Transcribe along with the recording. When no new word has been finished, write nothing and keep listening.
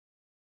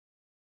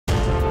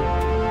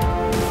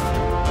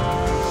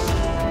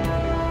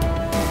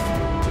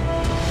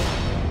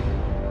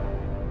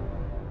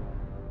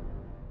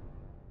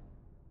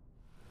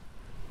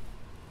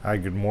Hi,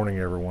 good morning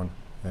everyone,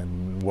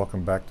 and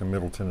welcome back to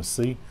Middle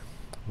Tennessee.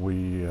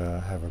 We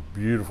have a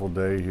beautiful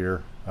day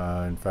here.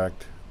 In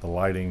fact, the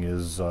lighting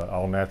is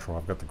all natural.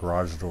 I've got the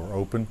garage door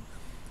open.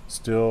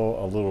 Still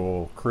a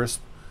little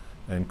crisp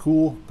and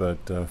cool, but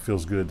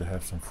feels good to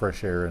have some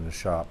fresh air in the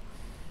shop.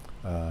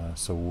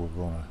 So we're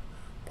going to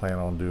plan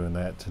on doing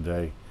that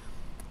today.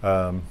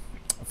 I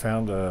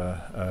found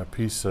a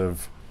piece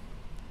of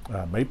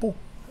maple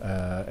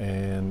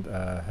and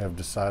have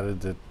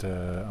decided that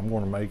I'm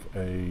going to make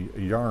a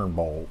yarn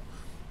bowl.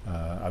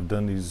 I've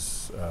done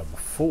these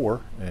before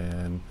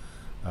and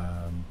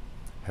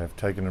have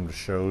taken them to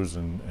shows,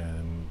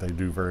 and they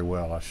do very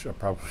well. I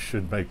probably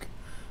should make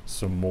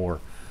some more.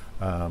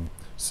 Anyway,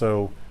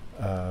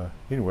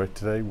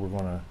 today we're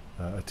going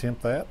to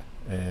attempt that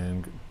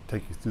and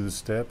take you through the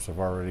steps. I've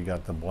already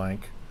got the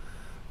blank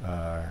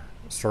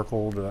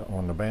circled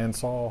on the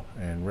bandsaw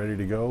and ready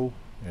to go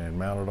and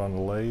mounted on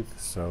the lathe.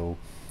 So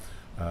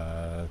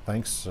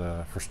thanks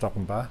for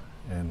stopping by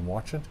and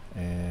watching,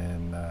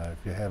 and if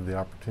you have the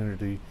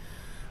opportunity,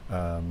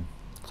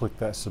 click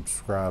that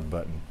subscribe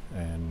button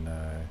and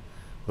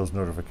those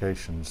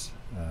notifications.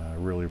 I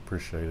really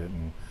appreciate it,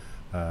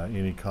 and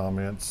any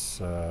comments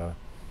that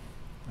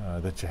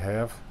you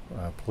have,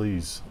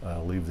 please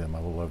leave them. I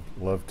would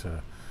love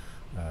to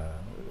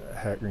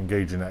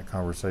engage in that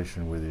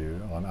conversation with you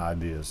on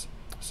ideas.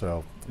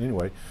 So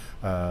anyway,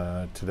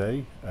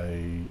 today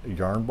a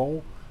yarn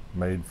bowl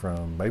made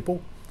from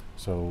maple.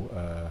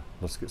 So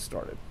let's get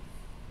started.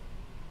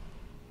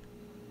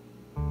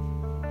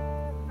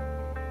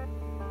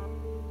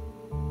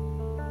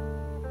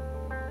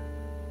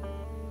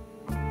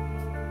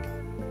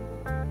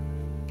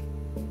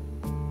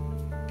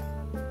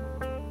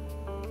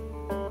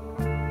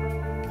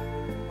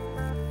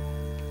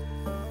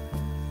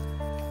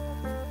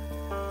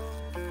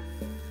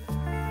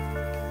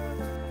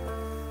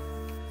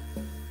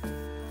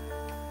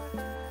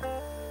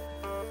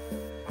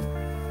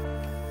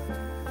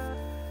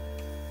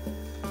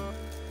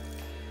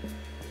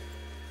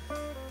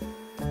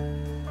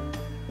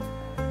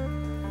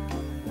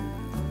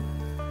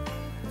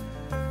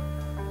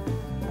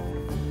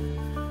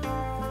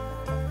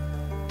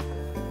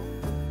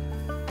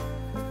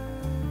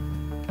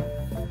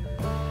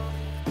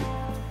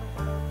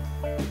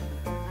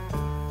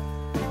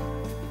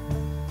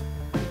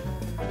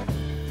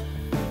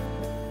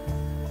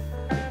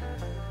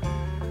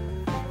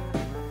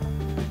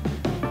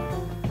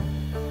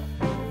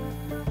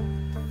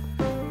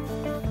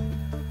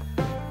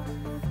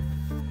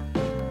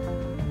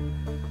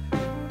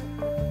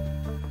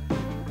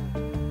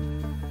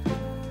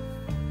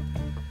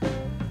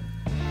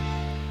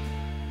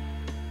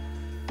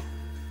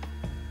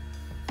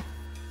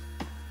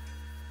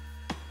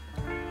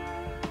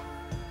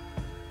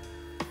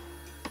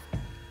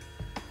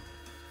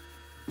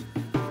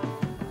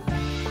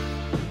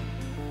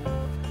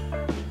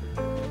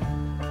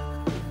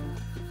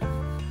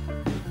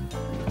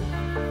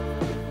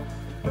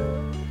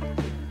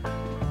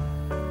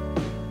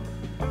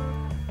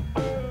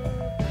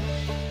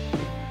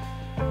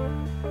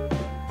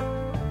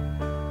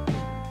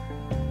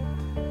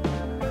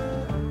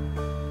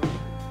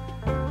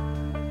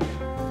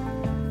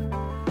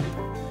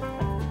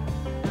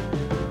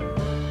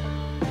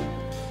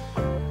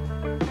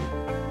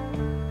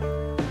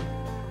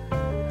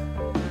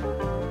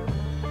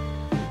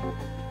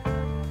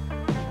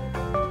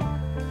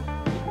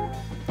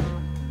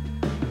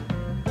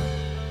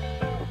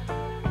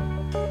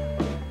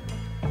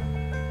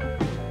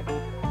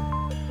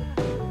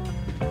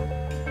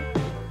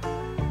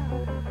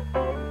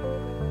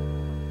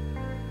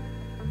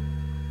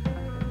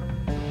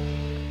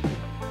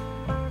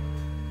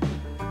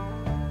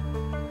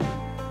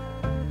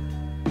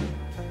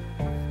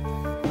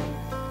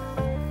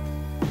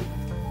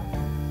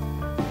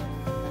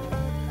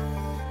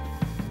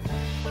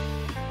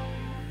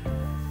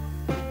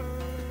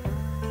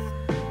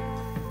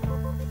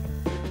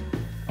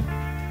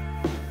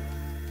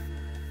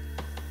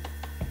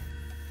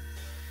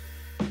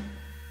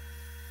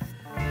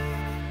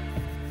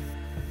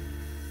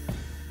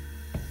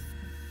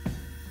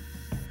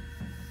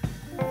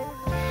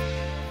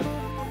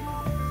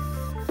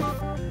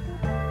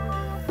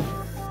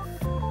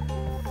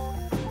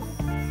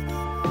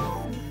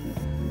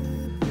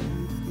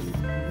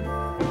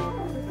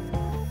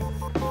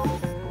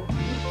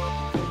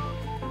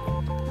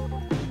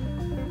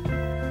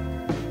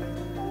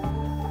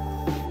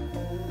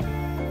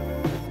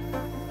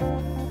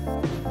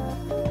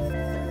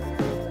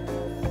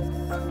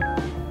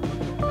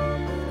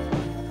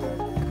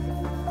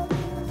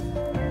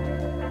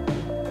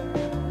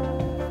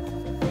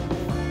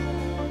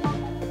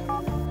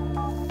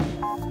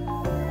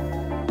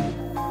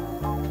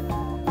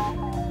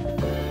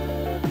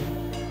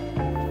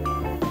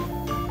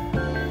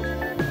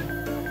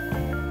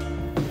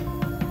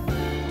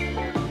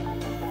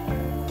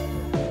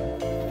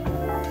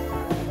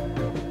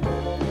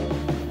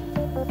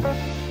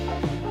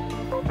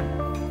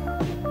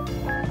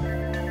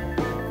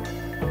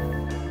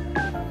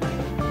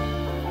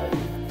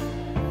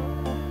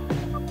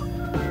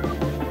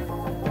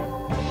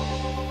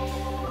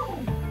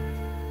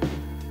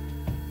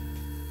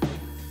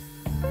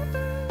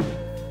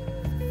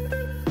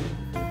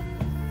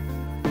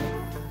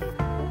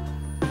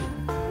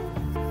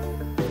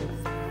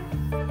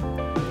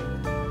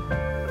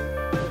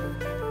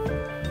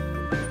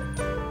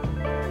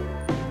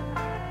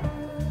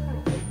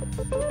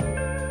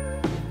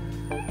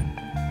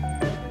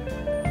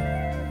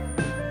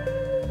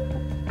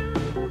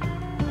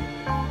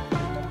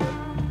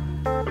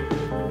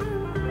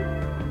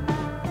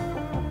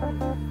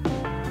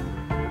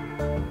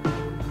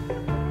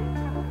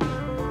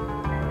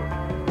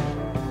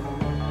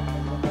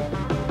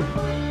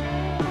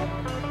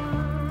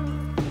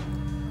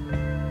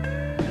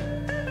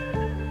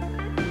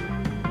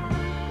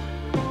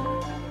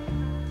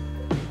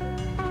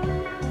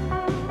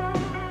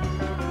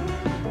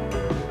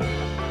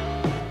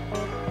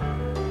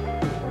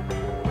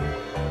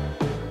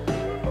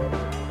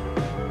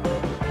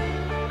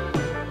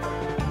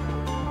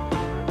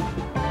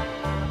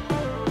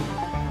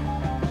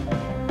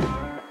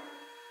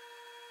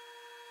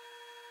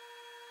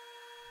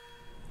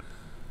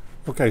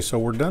 Okay, so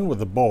we're done with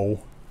the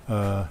bowl.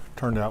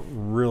 Turned out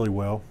really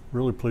well,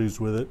 really pleased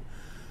with it.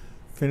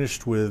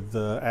 Finished with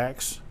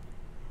Axe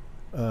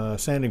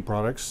sanding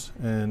products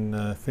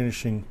and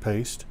finishing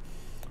paste.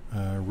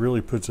 Really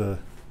puts a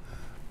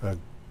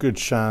good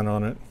shine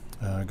on it,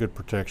 good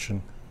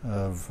protection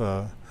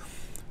of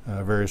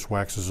various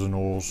waxes and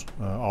oils,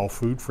 all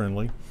food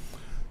friendly.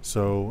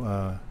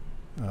 So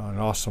an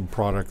awesome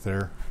product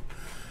there.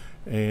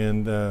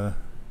 And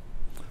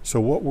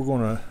so what we're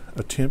going to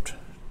attempt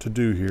to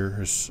do here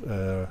is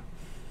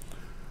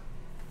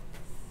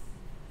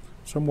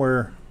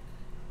somewhere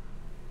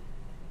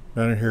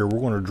down in here we're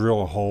going to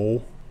drill a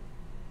hole,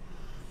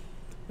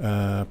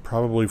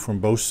 probably from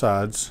both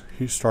sides.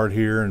 You start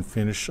here and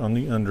finish on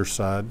the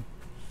underside,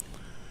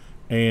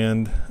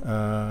 and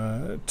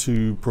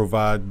to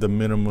provide the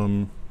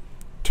minimum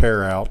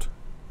tear out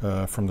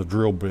from the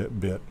drill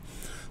bit.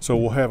 So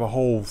we'll have a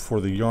hole for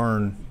the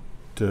yarn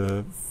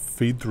to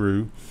feed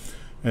through,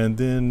 and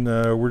then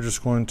we're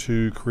just going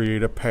to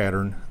create a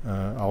pattern.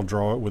 I'll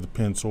draw it with a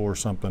pencil or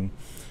something,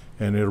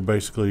 and it'll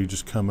basically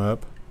just come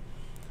up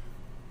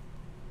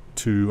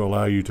to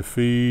allow you to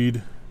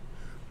feed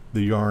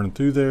the yarn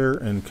through there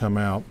and come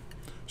out.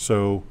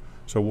 So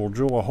we'll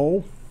drill a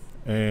hole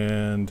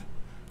and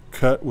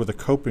cut with a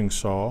coping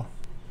saw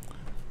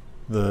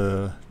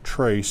the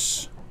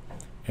trace,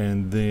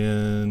 and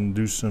then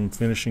do some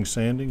finishing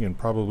sanding and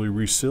probably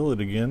reseal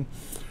it again,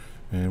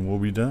 and we'll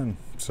be done.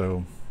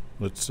 So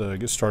let's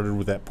get started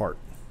with that part.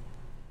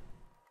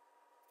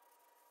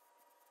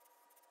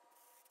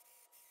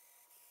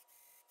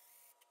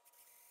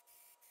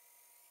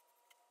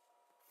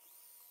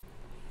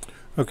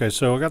 Okay,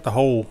 so I got the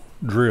hole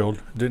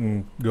drilled.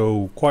 Didn't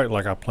go quite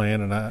like I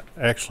planned, and I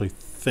actually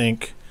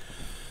think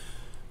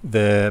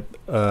that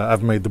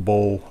I've made the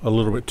bowl a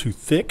little bit too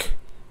thick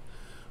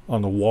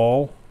on the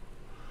wall.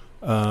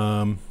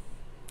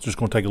 Just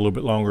going to take a little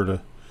bit longer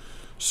to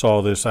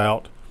saw this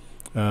out.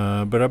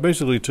 But I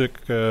basically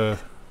took a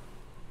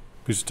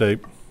piece of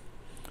tape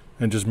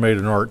and just made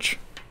an arch.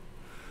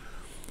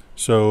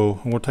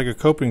 So I'm going to take a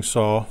coping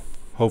saw,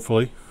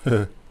 hopefully,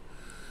 and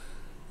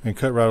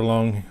cut right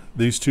along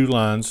these two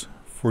lines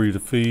for you to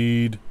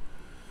feed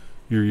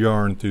your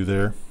yarn through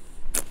there,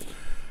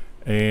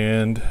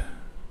 and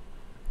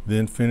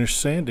then finish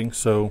sanding.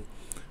 So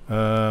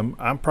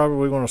I'm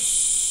probably going to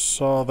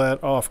saw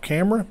that off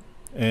camera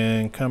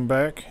and come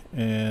back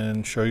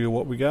and show you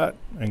what we got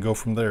and go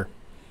from there.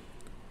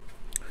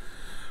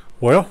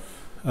 Well,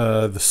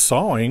 the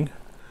sawing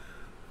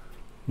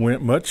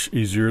went much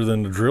easier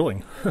than the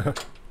drilling.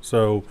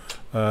 So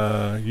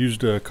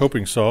used a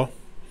coping saw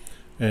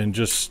and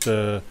just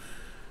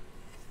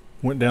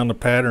went down the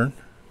pattern,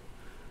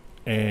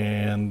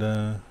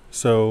 and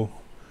so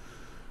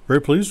very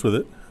pleased with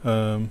it.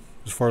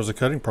 As far as the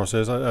cutting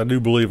process, I do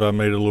believe I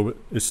made it a little bit,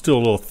 it's still a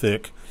little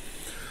thick.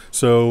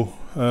 So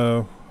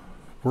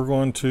we're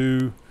going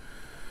to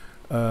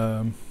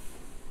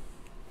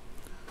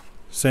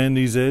sand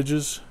these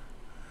edges,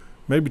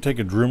 maybe take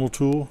a Dremel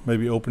tool,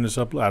 maybe open this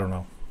up, I don't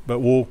know. But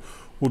we'll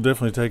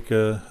definitely take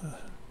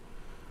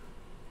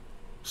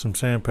some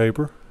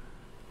sandpaper.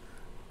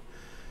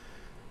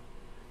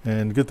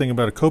 And the good thing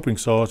about a coping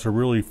saw, it's a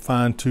really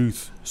fine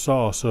tooth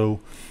saw, so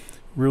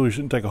really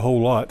shouldn't take a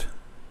whole lot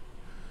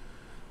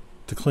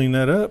to clean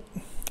that up.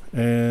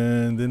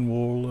 And then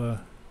we'll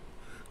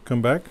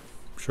come back,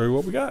 show you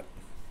what we got.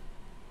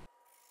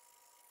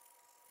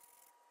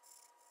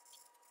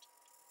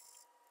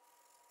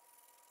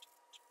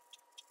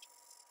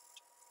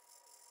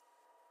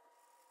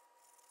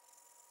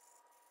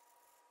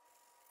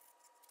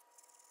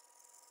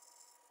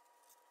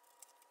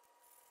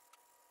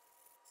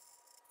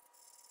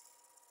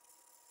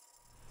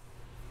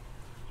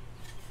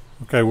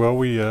 Okay, well,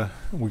 we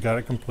got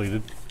it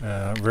completed.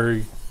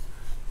 Very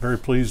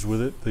pleased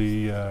with it.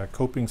 The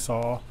coping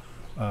saw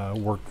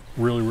worked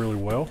really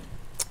well.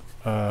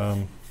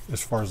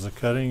 As far as the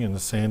cutting and the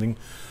sanding,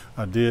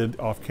 I did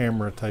off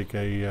camera take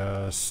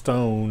a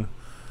stone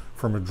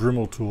from a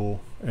Dremel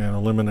tool and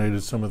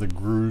eliminated some of the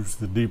grooves,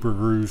 the deeper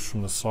grooves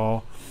from the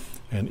saw,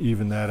 and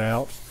evened that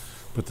out.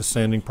 But the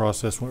sanding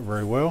process went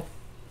very well.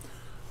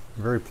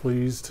 Very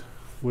pleased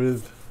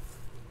with,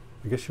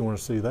 I guess you want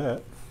to see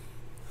that.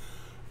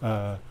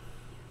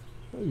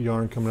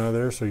 Yarn coming out of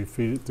there, so you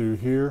feed it through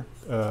here.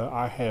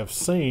 I have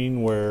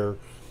seen where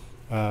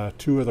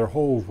two other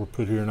holes were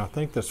put here, and I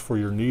think that's for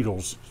your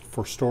needles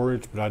for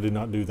storage, but I did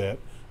not do that.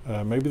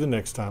 Maybe the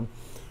next time.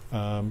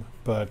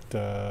 But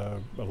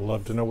I'd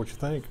love to know what you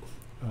think.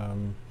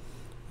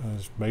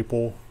 This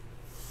maple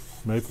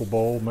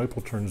bowl.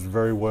 Maple turns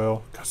very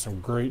well. Got some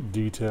great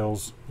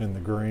details in the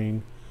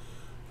grain.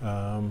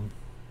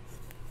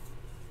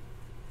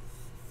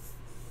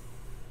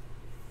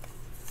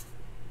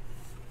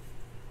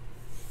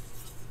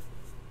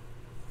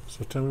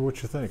 So tell me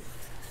what you think.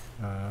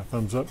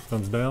 Thumbs up,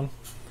 thumbs down.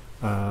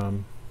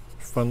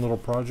 Fun little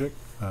project.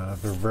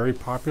 They're very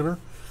popular.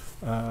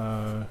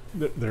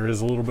 There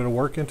is a little bit of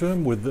work into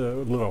them with the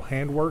little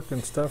handwork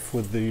and stuff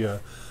with the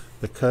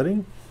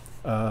cutting.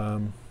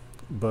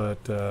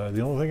 but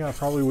the only thing I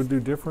probably would do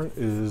different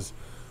is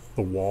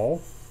the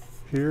wall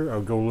here. I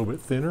would go a little bit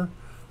thinner.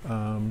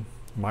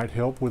 Might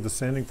help with the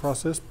sanding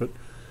process, but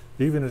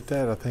even at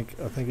that, I think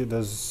it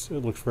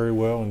looks very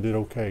well and did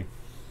okay.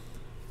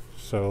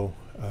 So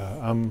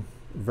I'm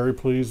very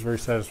pleased, very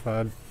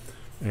satisfied,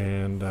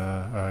 and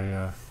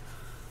I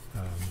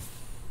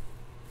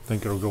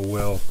think it'll go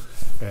well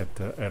at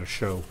a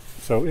show.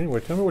 So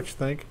anyway, tell me what you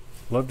think.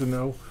 Love to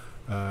know.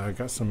 I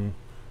got some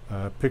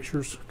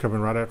pictures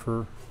coming right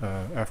after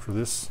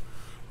this,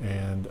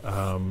 and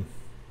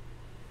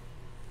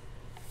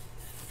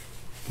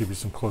give you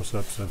some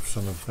close-ups of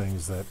some of the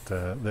things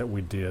that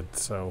we did.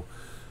 So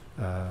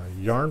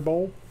yarn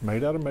bowl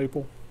made out of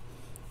maple.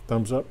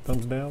 Thumbs up,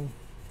 thumbs down.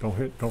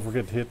 Don't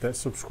forget to hit that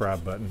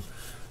subscribe button.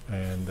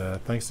 And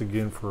thanks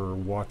again for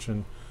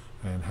watching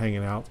and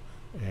hanging out.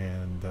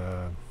 And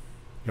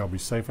y'all be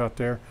safe out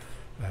there,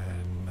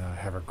 and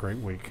have a great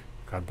week.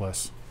 God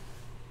bless.